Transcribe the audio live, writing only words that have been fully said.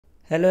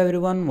Hello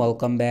everyone,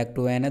 welcome back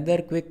to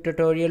another quick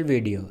tutorial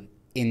video.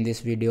 In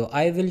this video,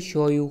 I will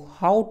show you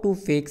how to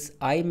fix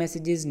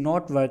iMessages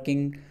not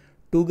working,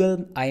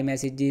 toggle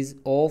iMessages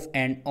off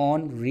and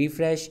on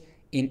refresh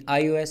in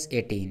iOS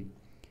 18.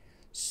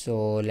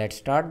 So let's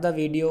start the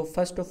video.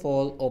 First of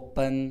all,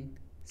 open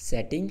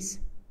settings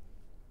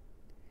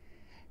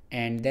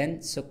and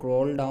then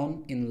scroll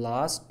down in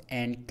last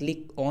and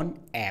click on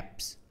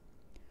apps.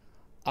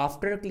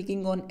 After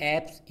clicking on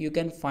apps, you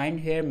can find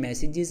here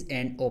messages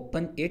and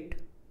open it.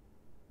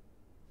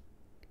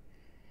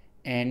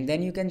 And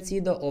then you can see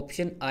the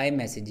option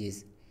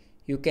iMessages.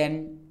 You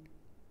can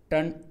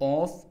turn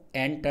off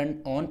and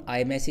turn on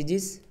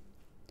iMessages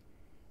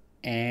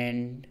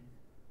and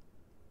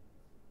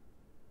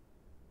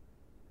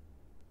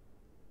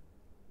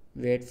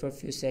wait for a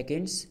few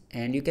seconds,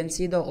 and you can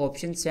see the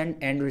option send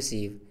and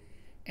receive,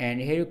 and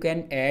here you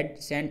can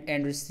add send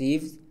and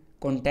receive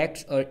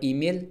contacts or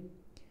email.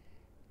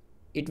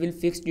 It will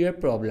fix your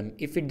problem.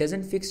 If it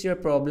doesn't fix your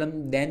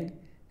problem, then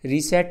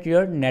reset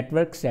your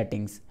network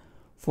settings.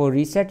 For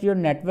reset your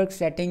network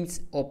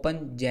settings,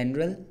 open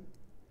general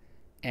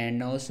and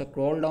now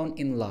scroll down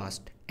in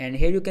last, and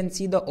here you can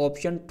see the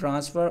option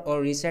transfer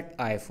or reset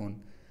iPhone.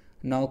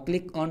 Now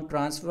click on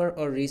transfer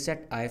or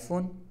reset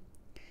iPhone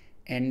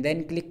and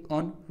then click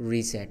on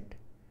reset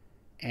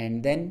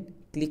and then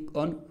click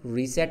on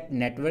reset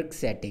network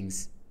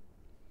settings,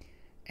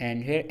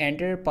 and here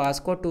enter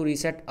passcode to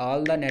reset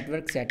all the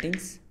network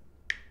settings.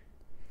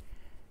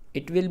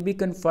 It will be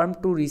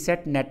confirmed to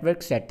reset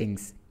network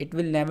settings. It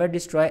will never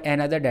destroy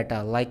another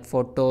data like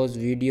photos,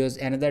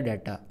 videos, another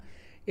data.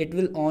 It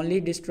will only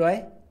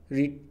destroy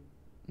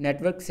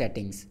network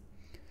settings.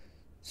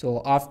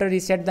 So after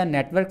reset the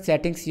network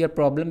settings, your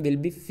problem will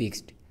be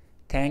fixed.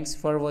 Thanks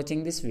for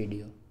watching this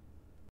video.